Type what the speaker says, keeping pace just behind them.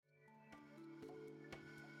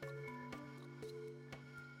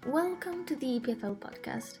Welcome to the EPFL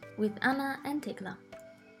podcast with Anna and Tekla.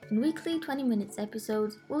 In weekly 20 minutes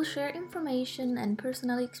episodes, we'll share information and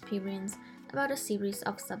personal experience about a series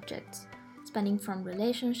of subjects, spanning from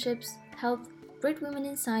relationships, health, great women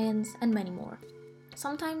in science, and many more.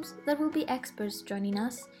 Sometimes there will be experts joining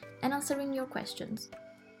us and answering your questions.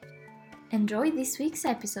 Enjoy this week's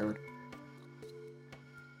episode.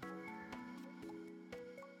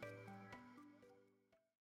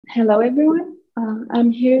 Hello, everyone.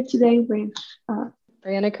 I'm here today with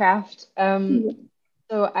Oriana Kraft. So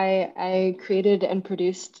I created and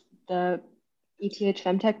produced the ETH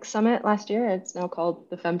FemTech Summit last year. It's now called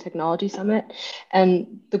the FemTechnology Summit.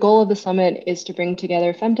 And the goal of the summit is to bring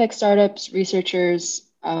together femtech startups, researchers,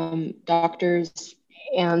 doctors,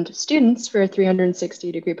 and students for a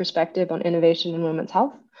 360-degree perspective on innovation in women's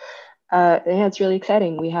health. It's really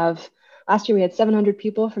exciting. Last year we had 700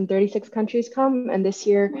 people from 36 countries come, and this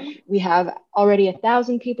year we have already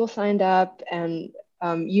 1,000 people signed up, and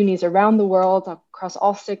unis around the world across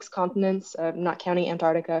all 6 continents, not counting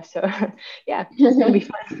Antarctica. So yeah, it's gonna be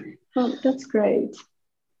fun. Oh, that's great.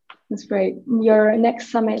 That's great. Your next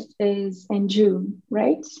summit is in June,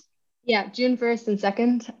 right? Yeah, June 1st and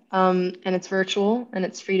 2nd, and it's virtual and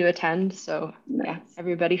it's free to attend. So nice. Yeah,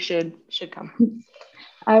 everybody should come.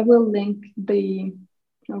 I will link the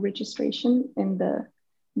registration in the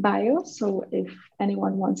bio, so if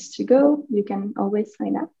anyone wants to go, you can always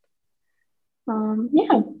sign up.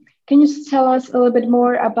 Can you tell us a little bit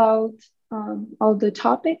more about all the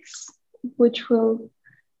topics which will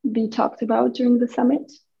be talked about during the summit?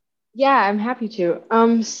 Yeah, I'm happy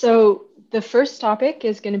to. So the first topic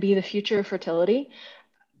is going to be the future of fertility.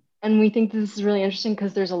 And we think this is really interesting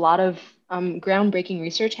because there's a lot of groundbreaking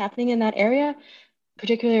research happening in that area,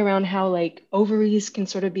 particularly around how ovaries can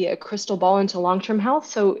sort of be a crystal ball into long-term health.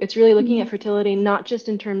 So it's really looking at fertility, not just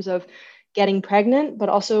in terms of getting pregnant, but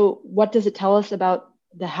also what does it tell us about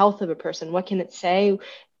the health of a person? What can it say?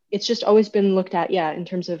 It's just always been looked at, in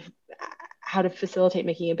terms of how to facilitate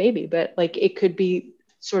making a baby, but it could be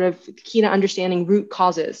sort of key to understanding root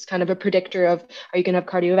causes, kind of a predictor of, are you going to have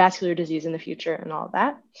cardiovascular disease in the future and all of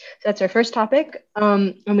that. So that's our first topic.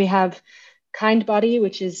 And we have Kindbody,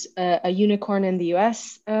 which is a unicorn in the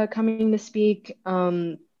US coming to speak,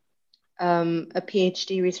 a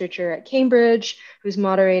PhD researcher at Cambridge who's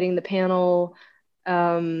moderating the panel,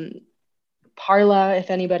 Parla,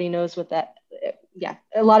 if anybody knows what that,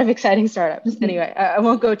 a lot of exciting startups. Anyway, I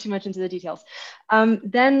won't go too much into the details.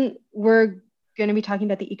 Then we're going to be talking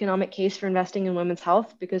about the economic case for investing in women's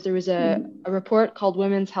health, because there was a report called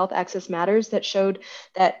Women's Health Access Matters that showed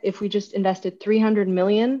that if we just invested 300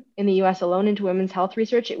 million in the US alone into women's health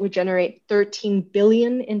research, it would generate 13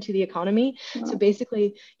 billion into the economy. Wow. So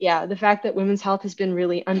basically, the fact that women's health has been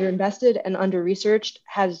really underinvested and under-researched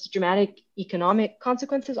has dramatic economic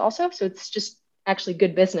consequences also. So it's just actually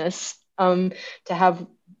good business to have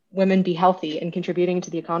women be healthy and contributing to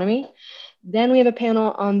the economy. Then we have a panel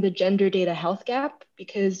on the gender data health gap,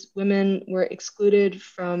 because women were excluded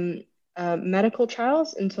from medical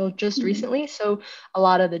trials until just recently. So a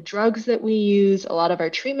lot of the drugs that we use, a lot of our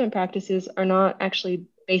treatment practices are not actually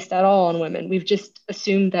based at all on women. We've just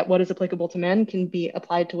assumed that what is applicable to men can be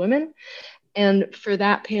applied to women. And for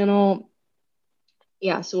that panel,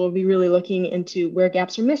 so we'll be really looking into where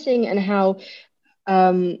gaps are missing and how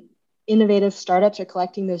innovative startups are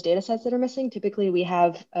collecting those data sets that are missing. Typically, we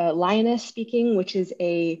have Lioness speaking, which is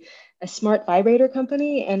a smart vibrator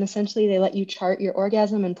company. And essentially, they let you chart your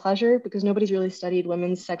orgasm and pleasure, because nobody's really studied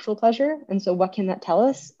women's sexual pleasure. And so what can that tell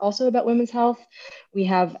us also about women's health? We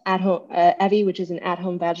have Evie, which is an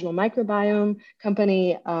at-home vaginal microbiome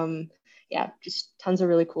company. Just tons of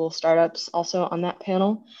really cool startups also on that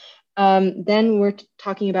panel. Then we're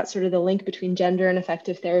talking about sort of the link between gender and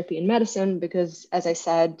effective therapy in medicine, because, as I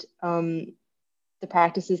said, the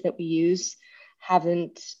practices that we use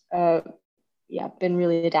haven't been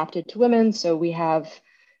really adapted to women. So we have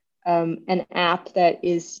an app that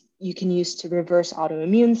you can use to reverse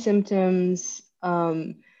autoimmune symptoms.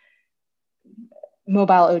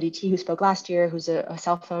 Mobile ODT, who spoke last year, who's a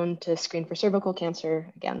cell phone to screen for cervical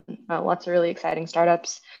cancer. Again, lots of really exciting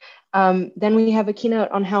startups. Then we have a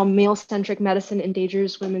keynote on how male-centric medicine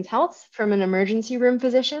endangers women's health from an emergency room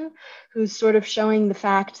physician, who's sort of showing the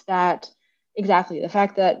fact that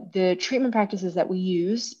the treatment practices that we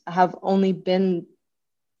use have only been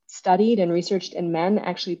studied and researched in men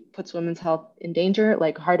actually puts women's health in danger.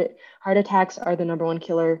 Like heart attacks are the #1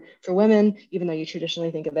 killer for women, even though you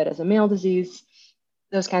traditionally think of it as a male disease.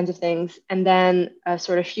 Those kinds of things. And then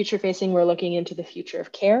sort of future facing, we're looking into the future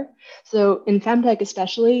of care. So in FemTech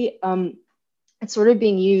especially, it's sort of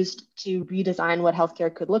being used to redesign what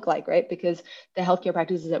healthcare could look like, right? Because the healthcare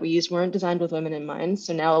practices that we used weren't designed with women in mind.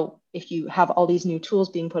 So now, if you have all these new tools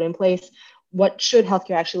being put in place, what should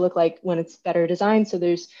healthcare actually look like when it's better designed? So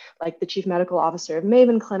there's like the chief medical officer of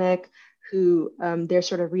Maven Clinic, who they're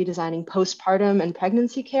sort of redesigning postpartum and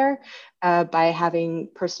pregnancy care by having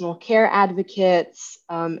personal care advocates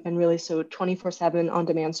and really so 24/7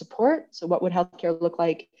 on-demand support. So what would healthcare look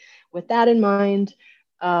like with that in mind?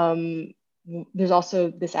 There's also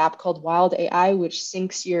this app called Wild AI, which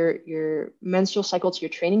syncs your menstrual cycle to your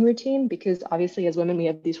training routine, because obviously as women we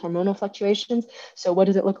have these hormonal fluctuations. So what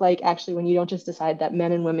does it look like actually when you don't just decide that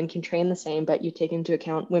men and women can train the same, but you take into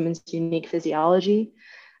account women's unique physiology?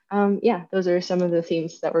 Yeah, those are some of the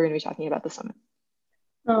themes that we're going to be talking about this summit.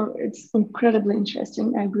 Oh, it's incredibly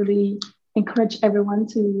interesting. I really encourage everyone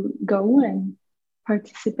to go and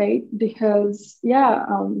participate because, yeah,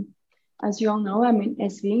 as you all know, I'm in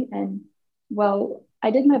SV, and well,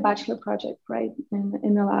 I did my bachelor project, right,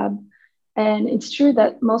 in the lab. And it's true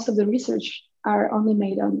that most of the research are only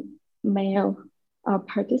made on male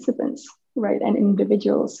participants, right, and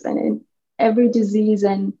individuals. And in every disease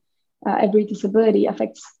and every disability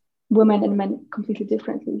affects women and men completely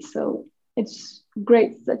differently. So it's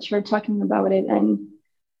great that you're talking about it and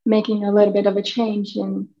making a little bit of a change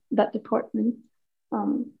in that department.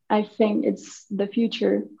 I think it's the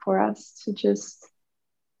future for us to just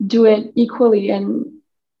do it equally. And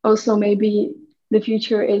also, maybe the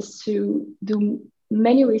future is to do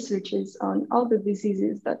many researches on all the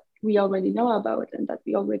diseases that we already know about and that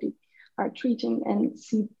we already are treating and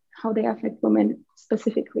see how they affect women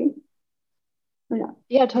specifically.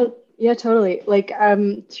 Yeah, totally. Like,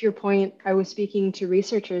 to your point, I was speaking to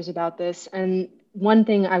researchers about this, and one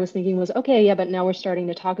thing I was thinking was, okay, yeah, but now we're starting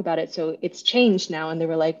to talk about it, so it's changed now. And they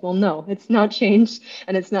were like, well, no, it's not changed,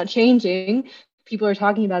 and it's not changing. People are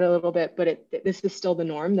talking about it a little bit, but this is still the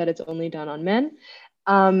norm, that it's only done on men.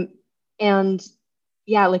 And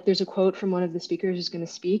yeah, like there's a quote from one of the speakers who's going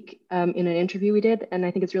to speak in an interview we did, and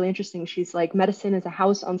I think it's really interesting. She's like, medicine is a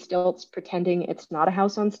house on stilts pretending it's not a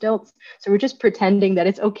house on stilts. So we're just pretending that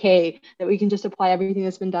it's okay that we can just apply everything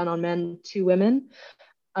that's been done on men to women.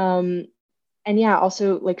 And yeah,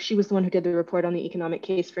 also, like, she was the one who did the report on the economic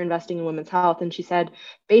case for investing in women's health, and she said,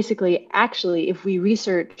 basically, actually, if we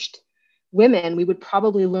researched women, we would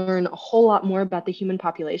probably learn a whole lot more about the human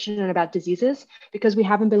population and about diseases, because we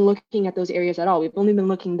haven't been looking at those areas at all. We've only been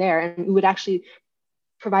looking there, and we would actually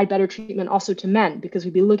provide better treatment also to men, because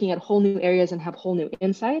we'd be looking at whole new areas and have whole new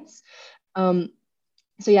insights.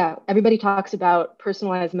 So yeah, everybody talks about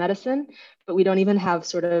personalized medicine, but we don't even have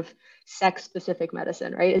sort of sex-specific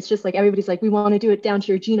medicine, right? It's just like everybody's like, we want to do it down to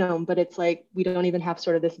your genome, but it's like we don't even have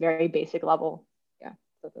sort of this very basic level. Yeah,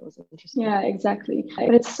 so that was interesting. Yeah, exactly.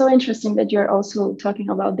 But it's so interesting that you're also talking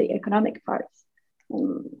about the economic part.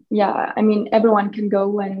 Yeah, I mean, everyone can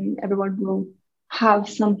go and everyone will have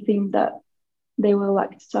something that they will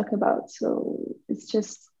like to talk about. So it's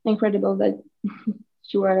just incredible that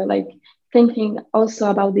you are like thinking also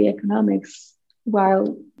about the economics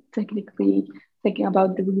while technically thinking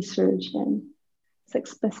about the research and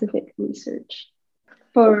sex specific research.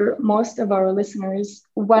 For most of our listeners,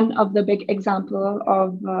 one of the big example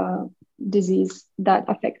of disease that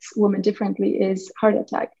affects women differently is heart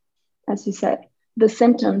attack. As you said, the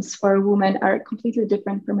symptoms for a woman are completely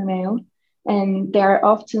different from a male, and they are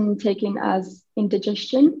often taken as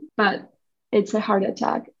indigestion, but it's a heart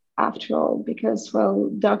attack after all, because, well,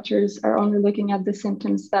 doctors are only looking at the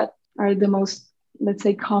symptoms that are the most, let's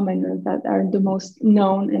say, common or that are the most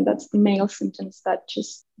known, and that's the male symptoms that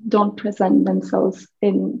just don't present themselves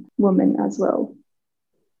in women as well.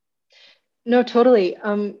 No, totally.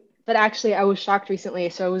 But actually, I was shocked recently.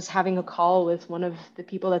 So I was having a call with one of the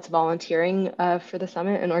people that's volunteering for the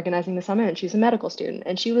summit and organizing the summit, and she's a medical student.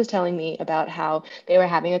 And she was telling me about how they were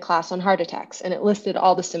having a class on heart attacks, and it listed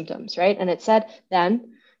all the symptoms, right? And it said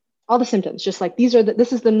then all the symptoms, just like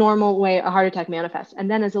this is the normal way a heart attack manifests. And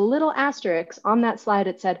then as a little asterisk on that slide,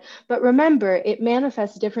 it said, but remember, it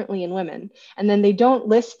manifests differently in women. And then they don't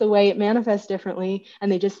list the way it manifests differently. And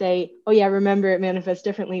they just say, oh yeah, remember, it manifests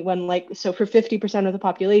differently when, like, so for 50% of the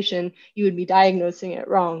population, you would be diagnosing it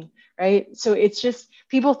wrong, right? So it's just,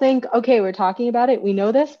 people think, okay, we're talking about it, we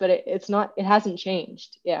know this, but it's not, it hasn't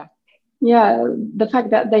changed. Yeah. Yeah, the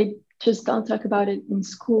fact that they just don't talk about it in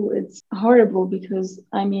school, it's horrible because,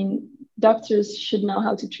 I mean, doctors should know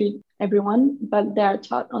how to treat everyone, but they are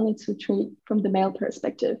taught only to treat from the male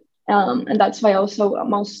perspective. And that's why also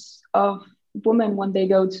most of women, when they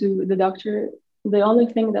go to the doctor, the only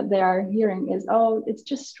thing that they are hearing is, oh, it's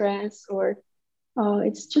just stress, or oh,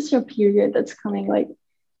 it's just your period that's coming. Like,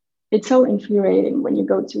 it's so infuriating when you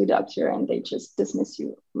go to a doctor and they just dismiss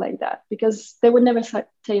you like that, because they would never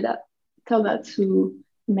tell that to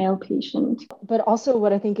a male patient. But also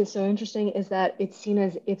what I think is so interesting is that it's seen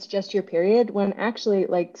as it's just your period, when actually,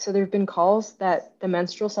 like, so there have been calls that the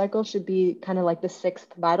menstrual cycle should be kind of like the sixth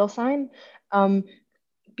vital sign. Um,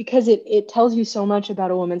 because it tells you so much about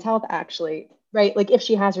a woman's health, actually, right? Like if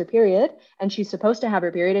she has her period and she's supposed to have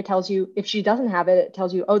her period, it tells you. If she doesn't have it, it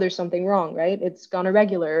tells you, oh, there's something wrong, right? It's gone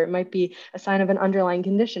irregular. It might be a sign of an underlying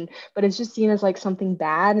condition, but it's just seen as like something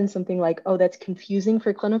bad and something like, oh, that's confusing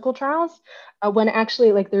for clinical trials, when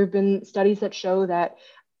actually, like, there have been studies that show that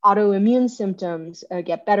autoimmune symptoms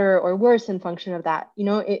get better or worse in function of that.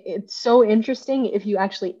 It's so interesting. If you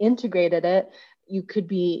actually integrated it, you could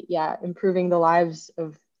be, yeah, improving the lives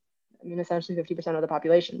of, I mean, essentially 50% of the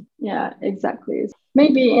population. Yeah, exactly.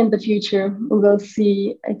 Maybe in the future we will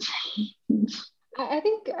see a change. I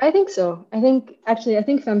think so. I think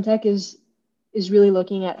FemTech is really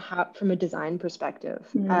looking at how, from a design perspective,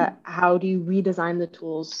 how do you redesign the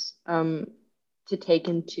tools to take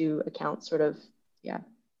into account sort of, yeah,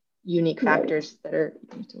 unique factors that are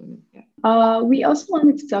unique to women. Yeah. We also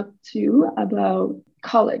wanted to talk too about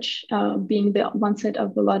college being the onset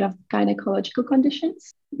of a lot of gynecological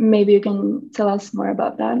conditions. Maybe you can tell us more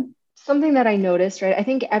about that. Something that I noticed, right? I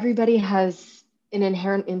think everybody has an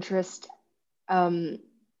inherent interest in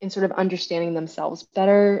sort of understanding themselves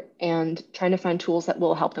better and trying to find tools that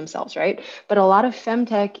will help themselves, right? But a lot of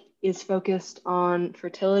femtech is focused on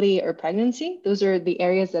fertility or pregnancy. Those are the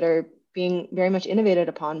areas that are being very much innovated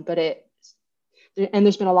upon, but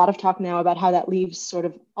there's been a lot of talk now about how that leaves sort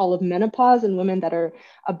of all of menopause and women that are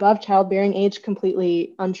above childbearing age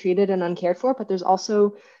completely untreated and uncared for. But there's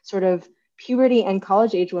also sort of puberty and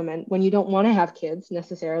college age women, when you don't want to have kids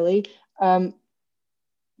necessarily.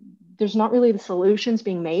 There's not really the solutions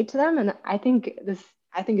being made to them. And I think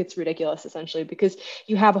it's ridiculous, essentially, because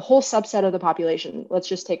you have a whole subset of the population, let's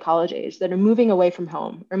just take college age, that are moving away from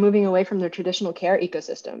home or moving away from their traditional care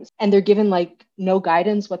ecosystems. And they're given like no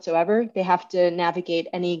guidance whatsoever. They have to navigate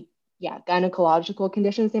any gynecological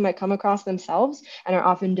conditions they might come across themselves and are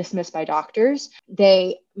often dismissed by doctors.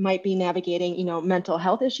 They might be navigating, mental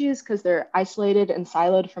health issues because they're isolated and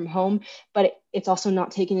siloed from home, but it's also not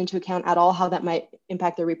taken into account at all how that might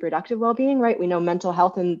impact their reproductive well-being, right? We know mental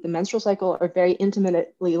health and the menstrual cycle are very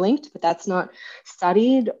intimately linked, but that's not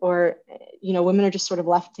studied, or, women are just sort of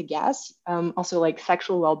left to guess. Also, like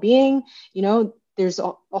sexual well-being, there's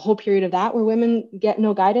a whole period of that where women get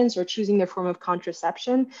no guidance or choosing their form of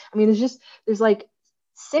contraception. I mean, there's like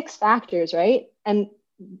 6 factors, right? And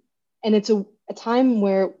it's a time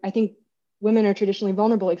where I think women are traditionally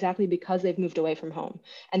vulnerable exactly because they've moved away from home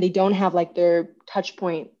and they don't have like their touch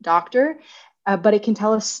point doctor. But it can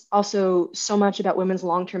tell us also so much about women's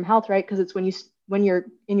long-term health, right? Because it's when you're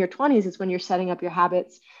in your 20s, it's when you're setting up your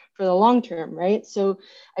habits for the long term, right? So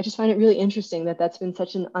I just find it really interesting that that's been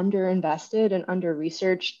such an underinvested and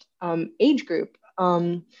under-researched age group.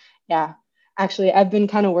 Actually, I've been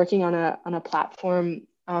kind of working on a platform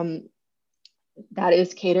that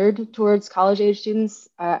is catered towards college age students.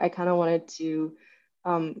 I kind of wanted to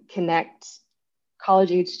connect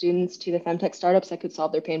college age students to the femtech startups that could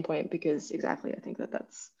solve their pain point, because exactly, I think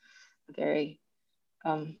that's a very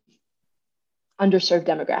underserved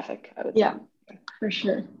demographic, I would say. Yeah, for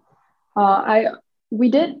sure. We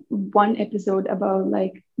did one episode about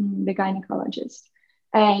like the gynecologist,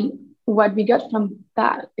 and what we got from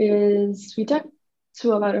that is we talked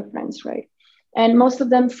to a lot of friends, right? And most of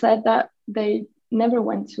them said that they never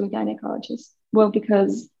went to a gynecologist. Well,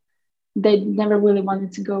 because they never really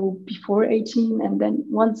wanted to go before 18, and then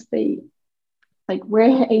once they like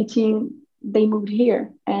were 18, they moved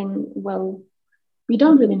here, and well, we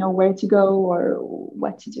don't really know where to go or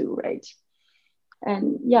what to do, right?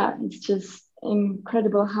 And yeah, it's just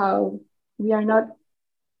incredible how we are not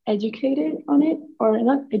educated on it, or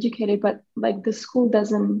not educated, but like the school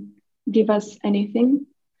doesn't give us anything.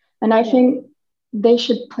 And I think they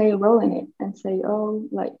should play a role in it and say, oh,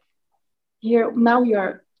 like here, now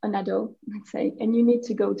you're an adult, let's say, and you need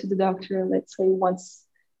to go to the doctor, let's say once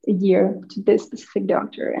a year to this specific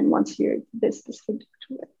doctor and once a year to this specific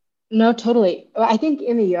doctor. No, totally. I think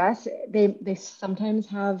in the US, they sometimes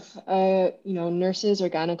have nurses or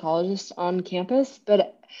gynecologists on campus,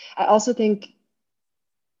 but I also think,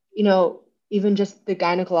 even just the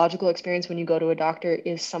gynecological experience when you go to a doctor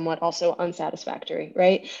is somewhat also unsatisfactory,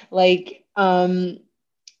 right? Like,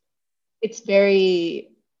 it's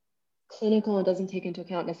very clinical and doesn't take into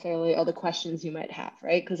account necessarily all the questions you might have,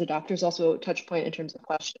 right? Because a doctor is also a touch point in terms of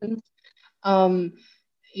questions.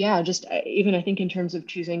 Yeah, just even I think in terms of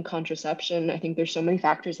choosing contraception, I think there's so many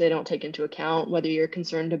factors they don't take into account, whether you're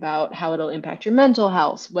concerned about how it'll impact your mental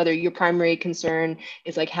health, whether your primary concern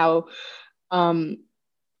is like how um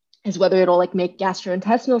is whether it'll like make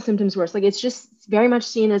gastrointestinal symptoms worse. Like it's just very much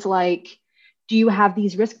seen as like, do you have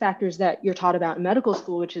these risk factors that you're taught about in medical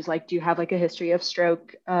school, which is like, do you have like a history of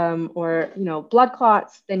stroke or blood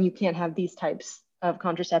clots? Then you can't have these types of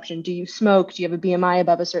contraception. Do you smoke? Do you have a BMI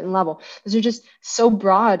above a certain level? Those are just so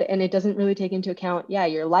broad, and it doesn't really take into account,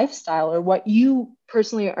 your lifestyle or what you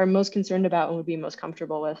personally are most concerned about and would be most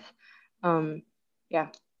comfortable with. Yeah,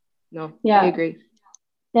 no, I Yeah. agree.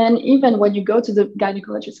 And even when you go to the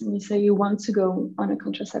gynecologist and you say you want to go on a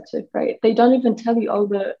contraceptive, right? They don't even tell you all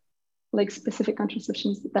the like specific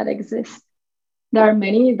contraceptions that exist. There are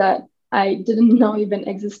many that I didn't know even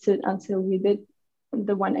existed until we did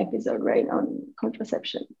the one episode, right, on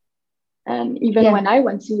contraception. And even Yeah. when I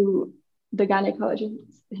went to the gynecologist,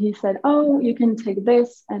 he said, "Oh, you can take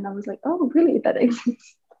this," and I was like, "Oh, really? That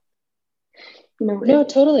exists?" No,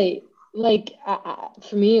 totally. Like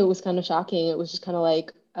for me, it was kind of shocking. It was just kind of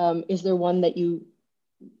like, is there one that you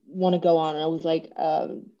want to go on? And I was like,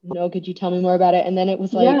 no, could you tell me more about it? And then it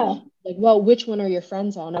was Yeah. well, which one are your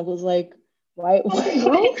friends on? I was like, why?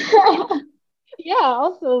 Yeah,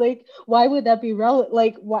 also like, why would that be relevant?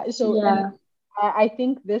 Like, why? So, Yeah. and I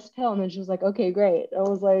think this pill, and then she was like, okay, great. I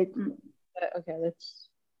was like, okay,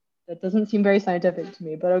 that doesn't seem very scientific to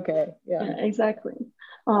me, but okay, yeah. Yeah, exactly.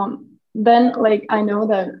 Then like I know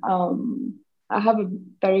that I have a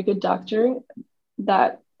very good doctor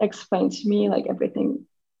that explains to me like everything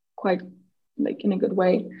quite like in a good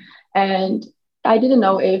way. And I didn't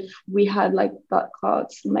know if we had like blood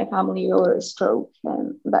clots in my family or a stroke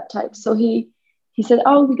and that type. So he said,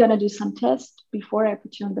 "Oh, we're gonna do some tests before I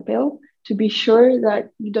put you on the pill to be sure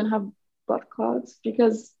that you don't have blood clots,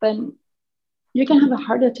 because then you can have a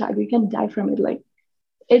heart attack, you can die from it. Like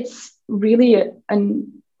it's really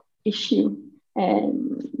an issue."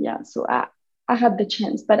 And yeah, so I had the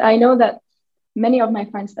chance, but I know that many of my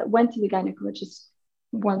friends that went to the gynecologist,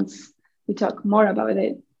 once we talk more about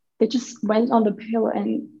it, they just went on the pill,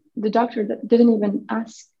 and the doctor that didn't even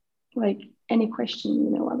ask like any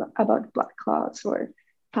question, about blood clots or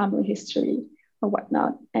family history or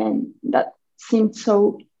whatnot. And that seemed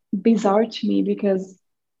so bizarre to me, because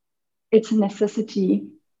it's a necessity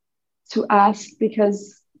to ask,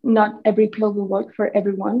 because not every pill will work for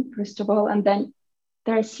everyone, first of all. And then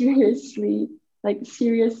there are serious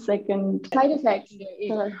second side effects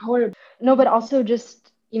that are horrible. No, but also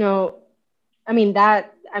just,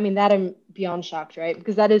 that I'm beyond shocked, right?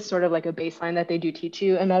 Because that is sort of like a baseline that they do teach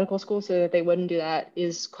you in medical school, so that they wouldn't do that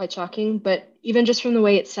is quite shocking. But even just from the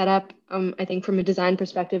way it's set up, I think from a design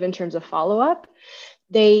perspective in terms of follow-up,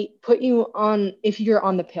 they put you on, if you're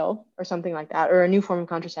on the pill or something like that, or a new form of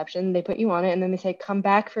contraception, they put you on it, and then they say, come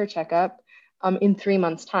back for a checkup in 3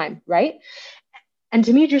 months' time, right? And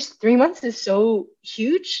to me, just 3 months is so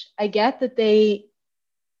huge. I get that they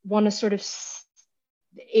want to sort of,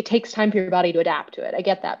 it takes time for your body to adapt to it. I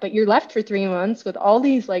get that. But you're left for 3 months with all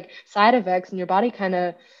these like side effects, and your body kind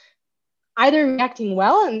of either reacting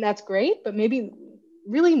well, and that's great, but maybe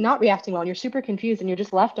really not reacting well, and you're super confused, and you're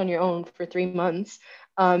just left on your own for 3 months.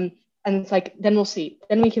 And it's like, then we'll see.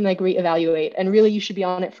 Then we can like reevaluate. And really, you should be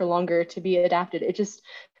on it for longer to be adapted. It just,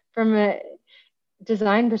 from a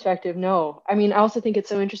design perspective, no. I mean, I also think it's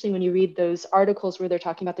so interesting when you read those articles where they're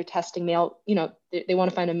talking about they're testing male, they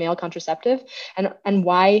want to find a male contraceptive, and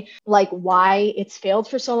why it's failed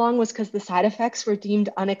for so long was because the side effects were deemed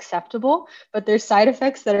unacceptable, but there's side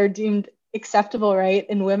effects that are deemed acceptable, right,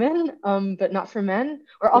 in women, but not for men.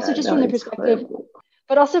 Or also just from the perspective,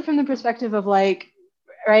 but also from the perspective of like,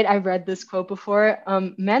 right, I've read this quote before,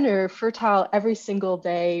 men are fertile every single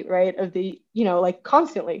day, right, of the, like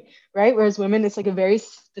constantly, right, whereas women, it's like a very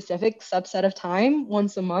specific subset of time,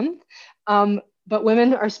 once a month, but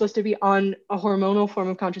women are supposed to be on a hormonal form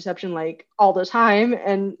of contraception like all the time,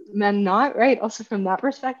 and men not, right? Also from that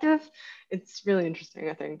perspective, it's really interesting,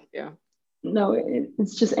 I think. Yeah. No,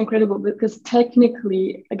 it's just incredible, because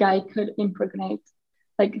technically a guy could impregnate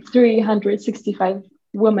like 365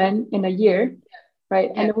 women in a year, right?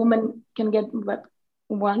 And a woman can get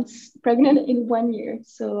once pregnant in 1 year.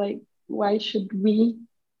 So like, why should we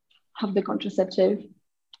have the contraceptive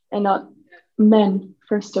and not men,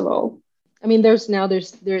 first of all? I mean, they're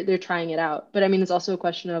trying it out, but I mean, it's also a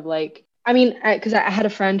question of like, I mean, because I had a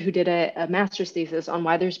friend who did a master's thesis on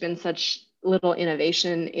why there's been such little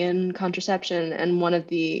innovation in contraception, and one of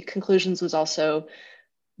the conclusions was also,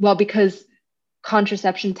 well, because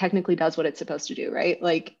contraception technically does what it's supposed to do, right?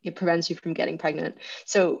 Like it prevents you from getting pregnant.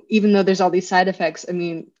 So even though there's all these side effects, I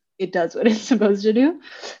mean, it does what it's supposed to do.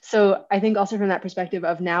 So I think also from that perspective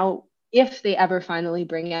of now, if they ever finally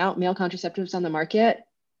bring out male contraceptives on the market,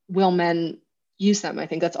 will men use them? I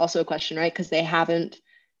think that's also a question, right? Because they haven't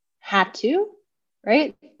had to,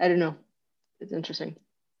 right? I don't know. It's interesting.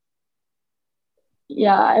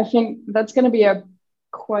 Yeah, I think that's going to be a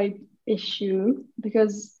quite issue,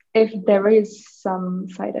 because if there is some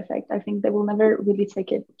side effect, I think they will never really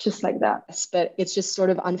take it just like that. Yes, but it's just sort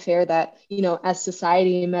of unfair that, as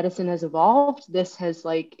society and medicine has evolved, this has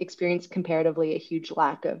like experienced comparatively a huge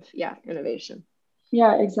lack of, innovation.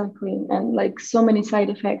 Yeah, exactly. And like so many side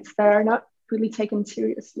effects that are not really taken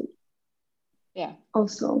seriously. Yeah.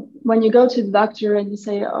 Also, when you go to the doctor and you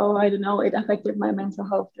say, oh, I don't know, it affected my mental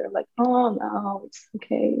health, they're like, oh, no, it's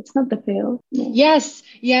okay. It's not the pill. No. Yes.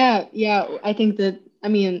 Yeah. Yeah. I think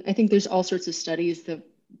there's all sorts of studies that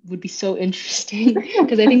would be so interesting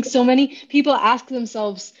because I think so many people ask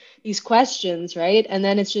themselves these questions, right? And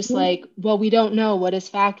then it's just like, well, we don't know what is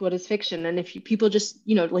fact, what is fiction. And if people just,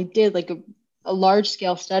 like did like a large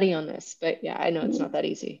scale study on this, but yeah, I know it's not that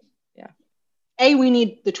easy. We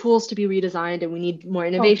need the tools to be redesigned and we need more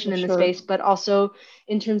innovation in the space, but also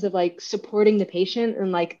in terms of like supporting the patient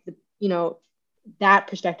and like that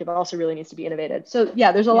perspective also really needs to be innovated. So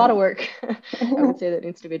yeah, there's a lot of work I would say that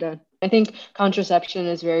needs to be done. I think contraception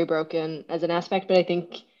is very broken as an aspect, but I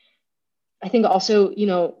think also,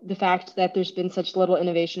 the fact that there's been such little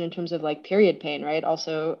innovation in terms of like period pain, right?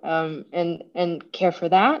 Also, and care for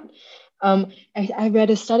that. I read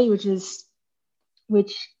a study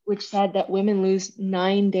which said that women lose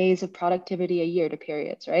 9 days of productivity a year to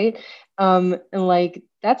periods, right? And like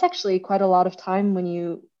that's actually quite a lot of time when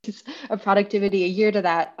you a productivity a year to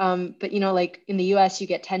that. But like in the US, you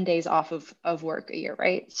get 10 days off of work a year,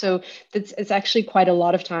 right? So it's actually quite a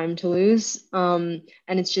lot of time to lose. And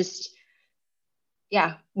it's just,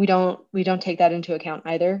 we don't take that into account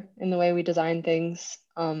either in the way we design things.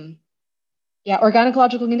 Or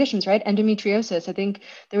gynecological conditions, right? Endometriosis. I think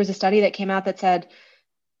there was a study that came out that said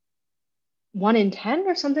 1 in 10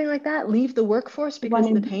 or something like that leave the workforce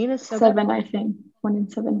because the pain is so seven, bad. I think 1 in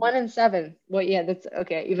 7. 1 in 7. Well, yeah, that's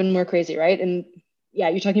okay. Even more crazy, right? And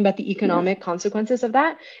you're talking about the economic consequences of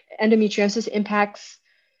that. Endometriosis impacts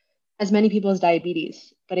as many people as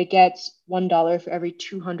diabetes, but it gets $1 for every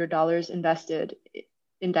 $200 invested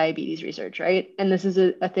in diabetes research, right? And this is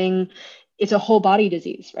a thing. It's a whole body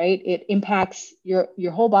disease, right? It impacts your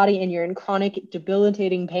whole body and you're in chronic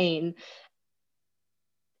debilitating pain.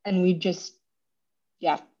 And we just,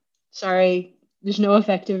 sorry, there's no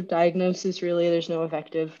effective diagnosis, really. There's no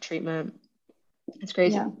effective treatment. It's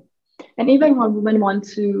crazy. Yeah. And even when women want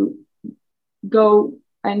to go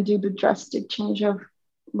and do the drastic change of,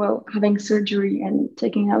 having surgery and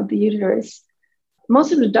taking out the uterus,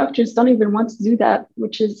 most of the doctors don't even want to do that,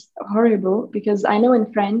 which is horrible, because I know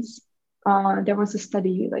in France, there was a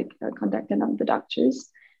study conducted on the doctors.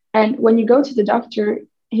 And when you go to the doctor,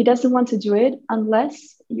 he doesn't want to do it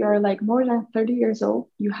unless you're like more than 30 years old,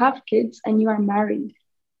 you have kids and you are married.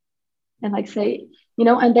 And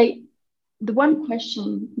and the one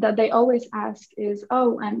question that they always ask is,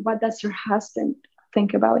 oh, and what does your husband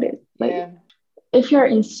think about it? If you're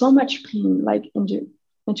in so much pain, like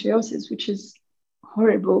endometriosis, which is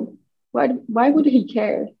horrible, why would he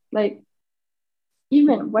care? Like,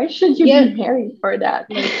 even why should you be married for that?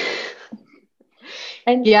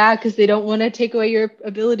 And because they don't want to take away your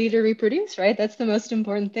ability to reproduce, right? That's the most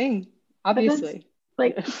important thing, obviously.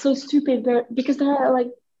 It's so stupid because they're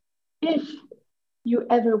like, if you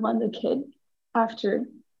ever want a kid after,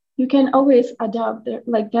 you can always adopt. There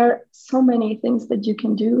are so many things that you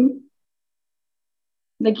can do.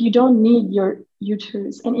 Like, you don't need your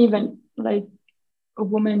uterus, and even like a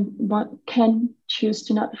woman can choose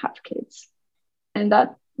to not have kids, and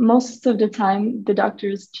that most of the time the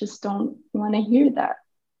doctors just don't want to hear that,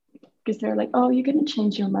 because they're like, oh, you're gonna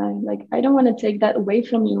change your mind. Like, I don't want to take that away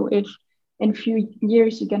from you if in a few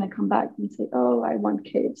years you're gonna come back and say, oh, I want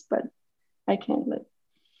kids, but I can't.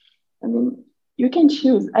 You can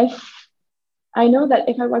choose. I know that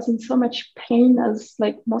if I was in so much pain as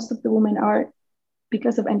like most of the women are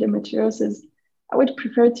because of endometriosis, I would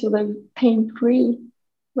prefer to live pain-free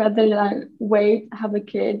rather than have a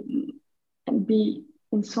kid and be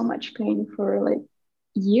in so much pain for like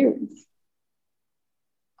years.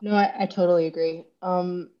 No, I totally agree.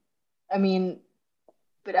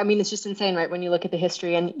 It's just insane, right? When you look at the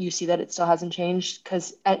history and you see that it still hasn't changed,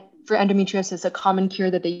 because for endometriosis, a common cure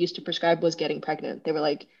that they used to prescribe was getting pregnant. They were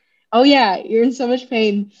like, oh yeah, you're in so much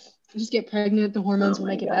pain, just get pregnant, the hormones will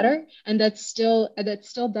make it better. And that's still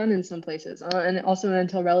done in some places, and also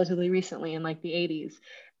until relatively recently in like the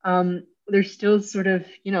 80s. There's still sort of,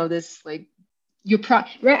 this like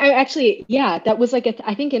Right. Actually, yeah, that was like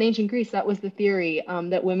I think in ancient Greece, that was the theory,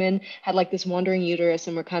 that women had like this wandering uterus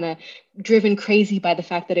and were kind of driven crazy by the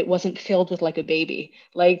fact that it wasn't filled with like a baby.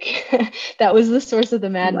 Like that was the source of the Oh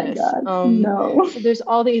my madness. God, no. So there's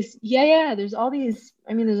all these, yeah, there's all these,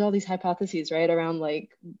 I mean, there's all these hypotheses, right, around like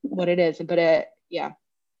what it is. But yeah,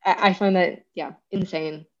 I find that, yeah,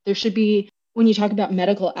 insane. There should be, when you talk about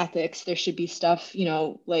medical ethics, there should be stuff,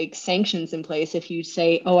 like sanctions in place if you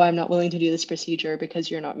say, oh, I'm not willing to do this procedure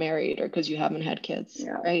because you're not married or because you haven't had kids,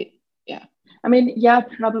 Yeah. right? Yeah. I mean, yeah,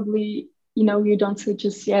 probably, you don't say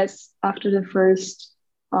just yes after the first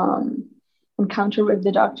encounter with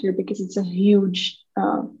the doctor because it's a huge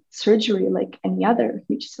surgery, like any other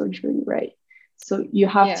huge surgery, right? So you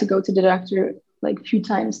have to Yeah. go to the doctor like a few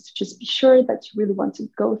times to just be sure that you really want to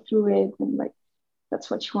go through it and like that's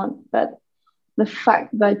what you want. But the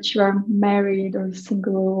fact that you're married or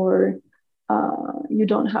single or you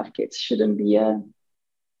don't have kids shouldn't have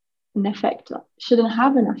an effect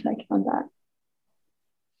on that.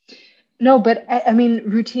 No, but I mean,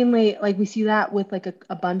 routinely, like we see that with like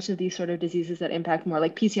a bunch of these sort of diseases that impact more,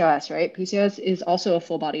 like PCOS, right? PCOS is also a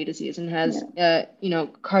full body disease and has, Yeah.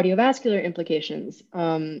 cardiovascular implications,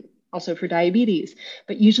 also for diabetes.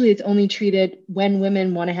 But usually it's only treated when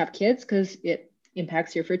women want to have kids because it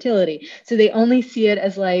impacts your fertility. So they only see it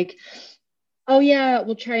as like, oh yeah,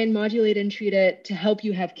 we'll try and modulate and treat it to help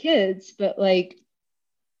you have kids, but like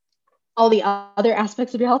all the other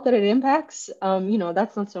aspects of your health that it impacts,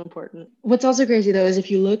 that's not so important. What's also crazy though is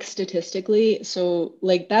if you look statistically, so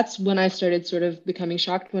like that's when I started sort of becoming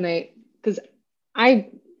shocked because I,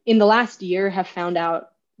 in the last year, have found out,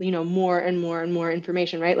 more and more and more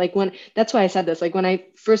information, right? Like that's why I said this, like when I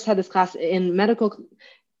first had this class in medical,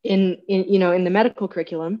 in the medical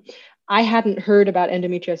curriculum, I hadn't heard about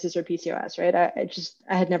endometriosis or PCOS, right?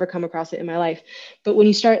 I had never come across it in my life. But when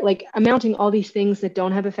you start like amounting all these things that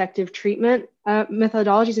don't have effective treatment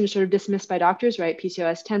methodologies and sort of dismissed by doctors, right?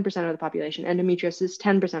 PCOS, 10% of the population, endometriosis,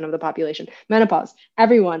 10% of the population, menopause,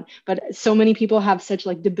 everyone. But so many people have such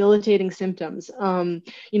like debilitating symptoms.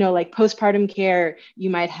 Like postpartum care,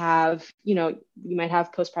 you might have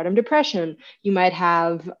postpartum depression, you might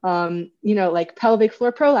have, like pelvic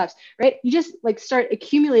floor prolapse, right? You just like start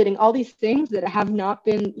accumulating all these things that have not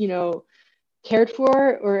been, cared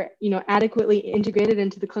for or, adequately integrated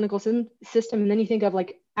into the clinical system. And then you think of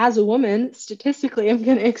like, as a woman, statistically, I'm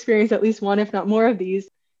going to experience at least one, if not more of these.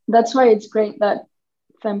 That's why it's great that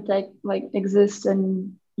FemTech like exists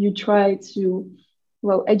and you try to,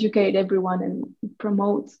 well, educate everyone and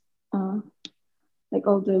promote like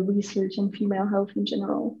all the research in female health in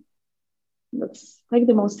general. That's like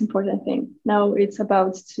the most important thing. Now it's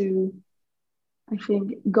about to, I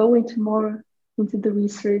think, go into the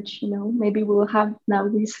research, maybe we'll have now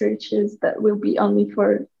researches that will be only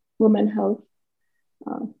for women health.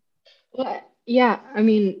 Well, yeah, I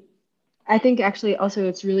mean, I think actually also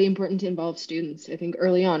it's really important to involve students, I think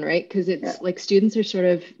early on, right? Because Yeah. it's like students are sort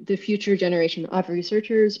of the future generation of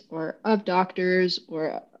researchers or of doctors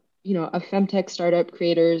or, of femtech startup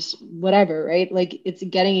creators, whatever, right? Like it's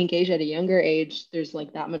getting engaged at a younger age. There's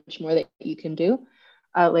like that much more that you can do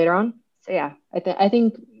later on. So yeah, I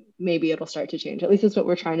think maybe it'll start to change. At least that's what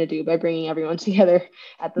we're trying to do by bringing everyone together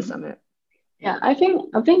at the summit. Yeah, I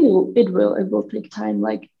think it will take time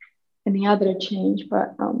like any other change,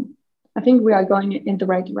 but I think we are going in the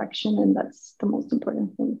right direction and that's the most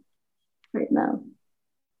important thing right now.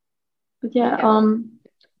 But yeah, Yeah.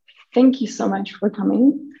 thank you so much for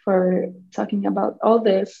coming, for talking about all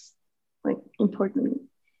this like important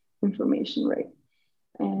information, right?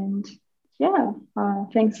 And yeah,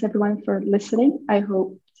 thanks everyone for listening. I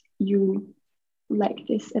hope you like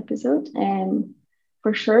this episode and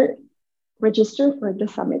for sure register for the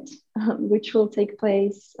summit, which will take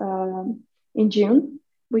place in June.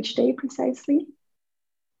 Which day precisely?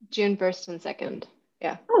 June 1st and 2nd.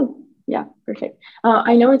 Yeah. Oh, yeah, perfect.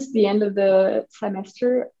 I know it's the end of the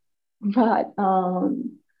semester, but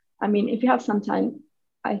I mean, if you have some time,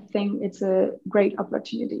 I think it's a great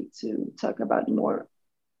opportunity to talk about more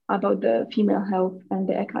about the female health and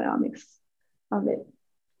the economics of it.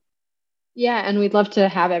 Yeah, and we'd love to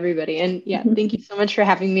have everybody. And yeah, thank you so much for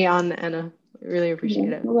having me on, Anna. I really Yeah,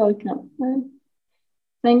 appreciate it. you're welcome.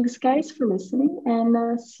 Thanks, guys, for listening,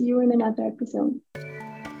 and see you in another episode.